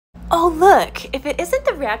Oh look, if it isn't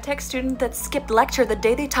the RadTech student that skipped lecture the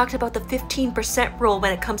day they talked about the 15% rule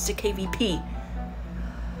when it comes to kVp.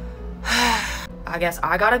 I guess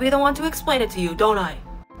I gotta be the one to explain it to you, don't I?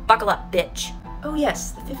 Buckle up, bitch. Oh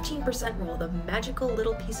yes, the 15% rule, the magical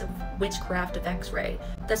little piece of witchcraft of X-ray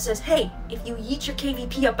that says, hey, if you yeet your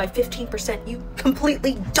kVp up by 15%, you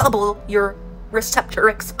completely double your receptor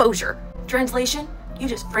exposure. Translation? You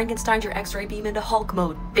just Frankensteined your X-ray beam into Hulk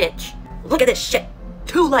mode, bitch. Look at this shit.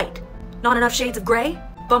 Too light. Not enough shades of gray?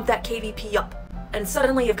 Bump that kVp up. And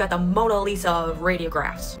suddenly you've got the Mona Lisa of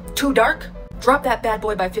radiographs. Too dark? Drop that bad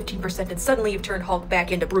boy by 15% and suddenly you've turned Hulk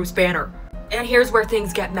back into Bruce Banner. And here's where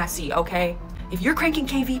things get messy, okay? If you're cranking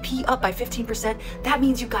kVp up by 15%, that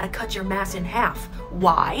means you've got to cut your mass in half.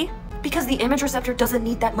 Why? Because the image receptor doesn't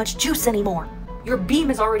need that much juice anymore. Your beam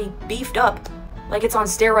is already beefed up, like it's on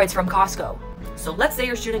steroids from Costco. So let's say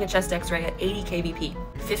you're shooting a chest X-ray at 80 kVp.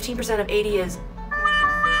 15% of 80 is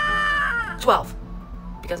 12,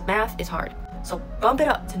 because math is hard. So bump it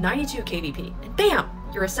up to 92 kVp, and bam,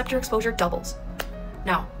 your receptor exposure doubles.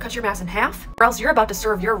 Now, cut your mass in half, or else you're about to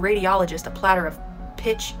serve your radiologist a platter of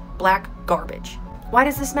pitch black garbage. Why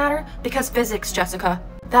does this matter? Because physics, Jessica.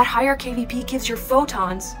 That higher kVp gives your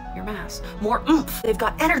photons, your mass, more oomph. They've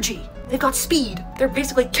got energy. They've got speed. They're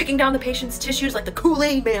basically kicking down the patient's tissues like the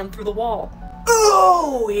Kool-Aid man through the wall.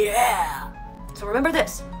 Oh, yeah. So remember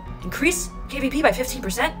this. Increase kVp by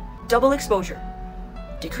 15%, double exposure.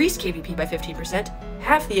 Decrease kVp by 15%,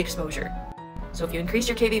 half the exposure. So if you increase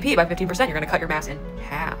your kVp by 15%, you're going to cut your mass in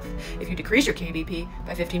half. If you decrease your kVp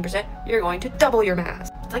by 15%, you're going to double your mass.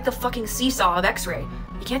 It's like the fucking seesaw of X-ray.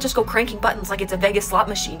 You can't just go cranking buttons like it's a Vegas slot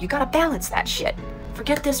machine. You gotta balance that shit.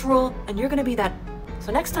 Forget this rule, and you're gonna be that.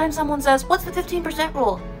 So next time someone says, what's the 15%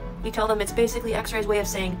 rule? You tell them it's basically X-ray's way of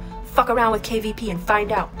saying, fuck around with kVp and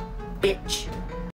find out, bitch.